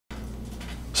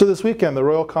So this weekend, the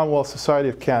Royal Commonwealth Society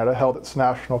of Canada held its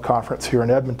national conference here in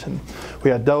Edmonton.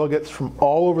 We had delegates from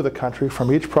all over the country,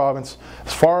 from each province,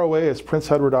 as far away as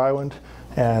Prince Edward Island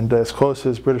and as close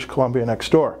as British Columbia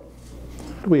next door.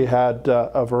 We had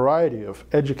a variety of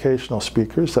educational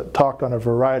speakers that talked on a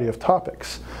variety of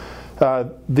topics.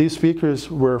 These speakers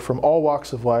were from all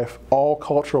walks of life, all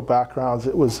cultural backgrounds.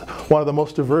 It was one of the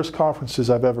most diverse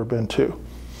conferences I've ever been to.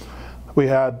 We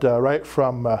had right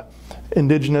from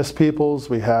Indigenous peoples.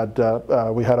 We had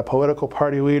a political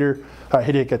party leader.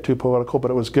 He didn't get too political,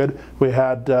 but it was good. We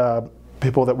had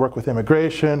people that work with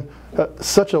immigration.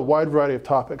 Such a wide variety of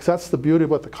topics. That's the beauty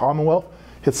about the Commonwealth.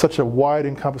 It's such a wide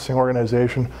encompassing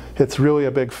organization. It's really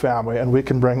a big family, and we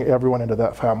can bring everyone into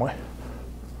that family.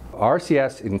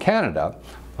 RCS in Canada,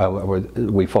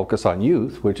 we focus on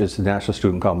youth, which is the National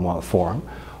Student Commonwealth Forum.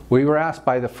 We were asked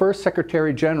by the first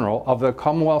Secretary General of the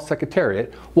Commonwealth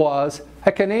Secretariat was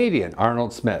a Canadian,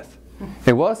 Arnold Smith.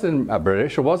 It wasn't a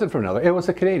British, it wasn't from another, it was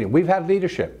a Canadian. We've had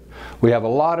leadership. We have a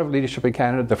lot of leadership in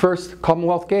Canada. The first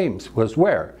Commonwealth Games was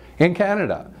where? In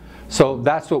Canada. So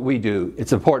that's what we do.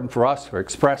 It's important for us to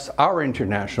express our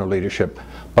international leadership,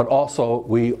 but also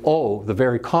we owe the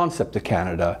very concept of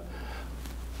Canada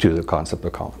to the concept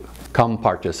of come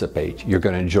participate. You're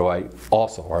going to enjoy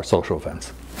also our social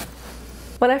events.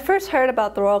 When I first heard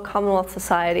about the Royal Commonwealth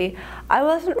Society, I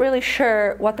wasn't really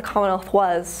sure what the Commonwealth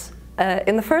was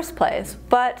in the first place,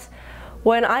 but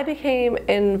when I became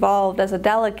involved as a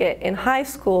delegate in high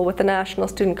school with the National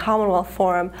Student Commonwealth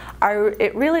Forum,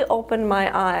 it really opened my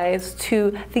eyes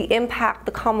to the impact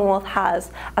the Commonwealth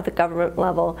has at the government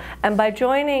level. And by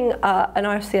joining an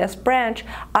RCS branch,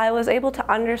 I was able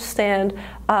to understand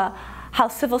how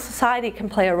civil society can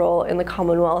play a role in the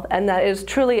Commonwealth, and that it is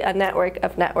truly a network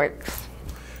of networks.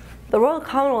 The Royal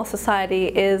Commonwealth Society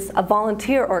is a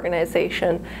volunteer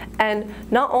organization, and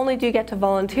not only do you get to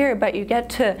volunteer, but you get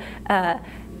to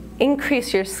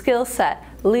increase your skill set,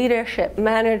 leadership,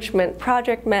 management,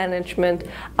 project management,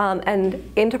 and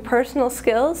interpersonal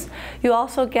skills. You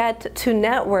also get to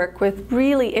network with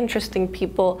really interesting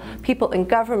people in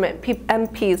government,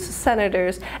 MPs,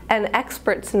 senators, and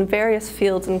experts in various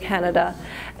fields in Canada.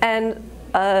 And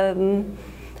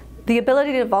the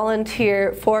ability to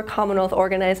volunteer for Commonwealth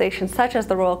organizations such as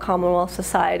the Royal Commonwealth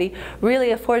Society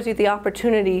really affords you the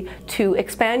opportunity to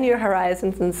expand your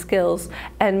horizons and skills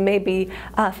and maybe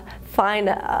find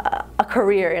a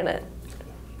career in it.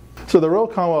 So the Royal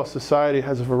Commonwealth Society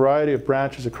has a variety of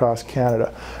branches across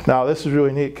Canada. Now this is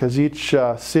really neat because each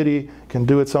city can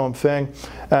do its own thing,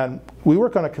 and we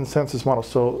work on a consensus model.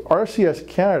 So RCS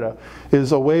Canada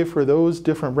is a way for those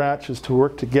different branches to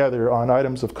work together on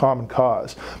items of common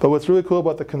cause. But what's really cool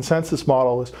about the consensus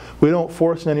model is we don't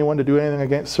force anyone to do anything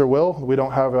against their will. We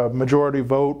don't have a majority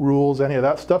vote, rules, any of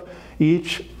that stuff.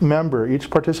 Each member, each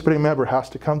participating member has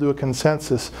to come to a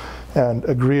consensus and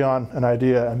agree on an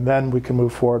idea, and then we can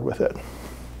move forward with it.